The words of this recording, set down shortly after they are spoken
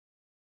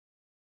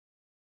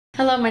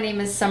Hello, my name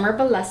is Summer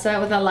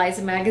Balessa with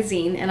Eliza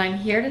Magazine, and I'm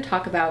here to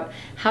talk about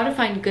how to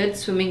find good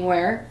swimming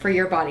wear for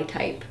your body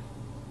type.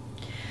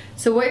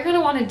 So what you're going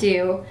to want to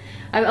do,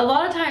 a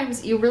lot of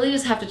times you really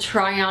just have to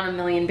try on a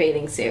million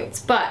bathing suits,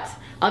 but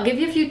I'll give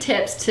you a few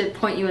tips to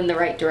point you in the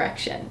right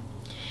direction.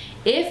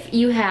 If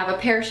you have a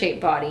pear-shaped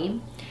body,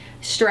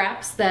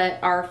 straps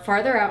that are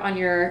farther out on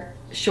your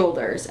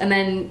shoulders, and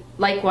then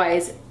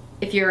likewise,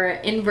 if you're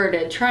an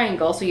inverted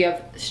triangle, so you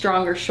have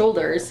stronger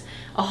shoulders,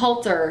 a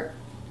halter,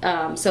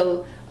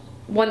 so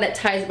one that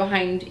ties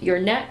behind your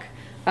neck,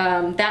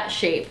 that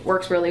shape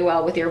works really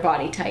well with your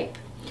body type.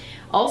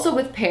 Also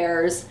with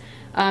pears,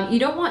 you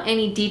don't want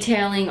any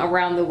detailing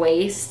around the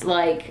waist,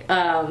 like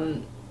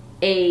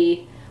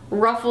a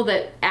ruffle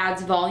that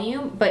adds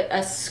volume, but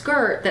a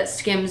skirt that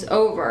skims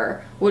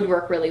over would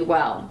work really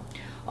well.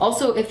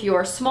 Also, if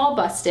you're small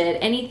busted,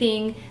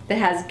 anything that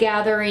has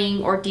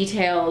gathering or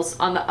details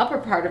on the upper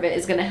part of it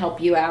is going to help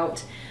you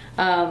out.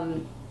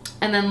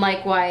 And then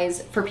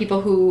likewise, for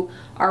people who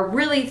are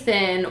really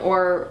thin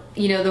or,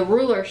 you know, the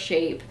ruler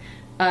shape,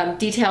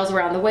 details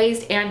around the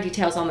waist and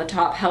details on the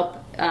top help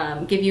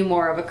give you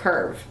more of a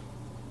curve.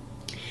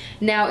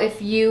 Now,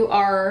 if you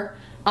are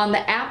on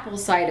the apple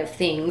side of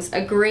things,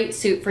 a great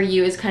suit for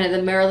you is kind of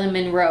the Marilyn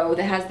Monroe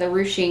that has the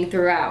ruching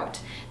throughout.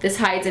 This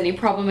hides any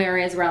problem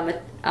areas around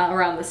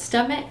the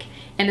stomach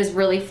and is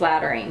really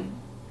flattering.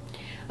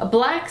 A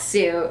black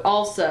suit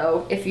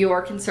also, if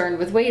you're concerned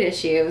with weight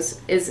issues,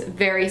 is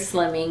very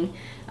slimming.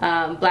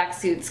 Black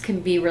suits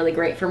can be really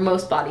great for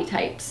most body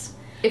types.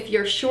 If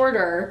you're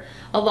shorter,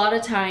 a lot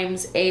of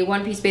times a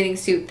one-piece bathing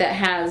suit that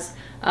has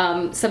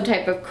some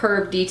type of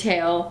curved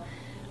detail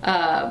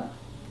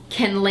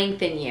can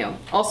lengthen you.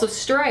 Also,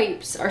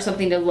 stripes are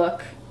something to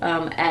look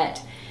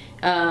at.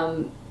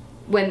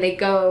 When they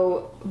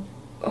go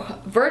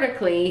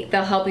vertically,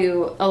 they'll help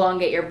you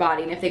elongate your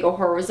body, and if they go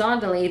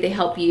horizontally, they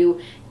help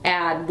you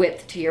add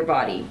width to your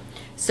body.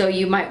 So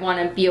you might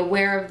want to be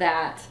aware of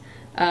that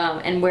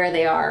and where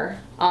they are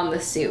on the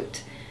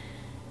suit.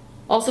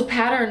 Also,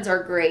 patterns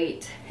are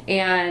great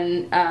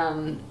and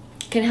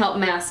can help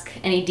mask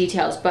any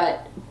details,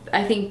 but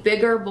I think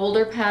bigger,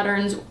 bolder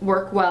patterns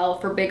work well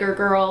for bigger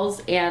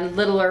girls, and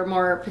littler,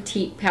 more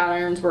petite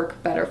patterns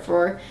work better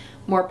for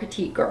more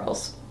petite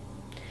girls.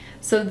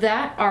 So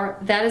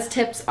that is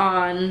tips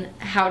on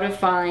how to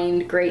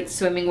find great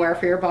swimming wear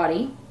for your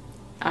body.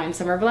 I'm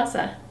Summer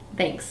Balessa.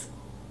 Thanks.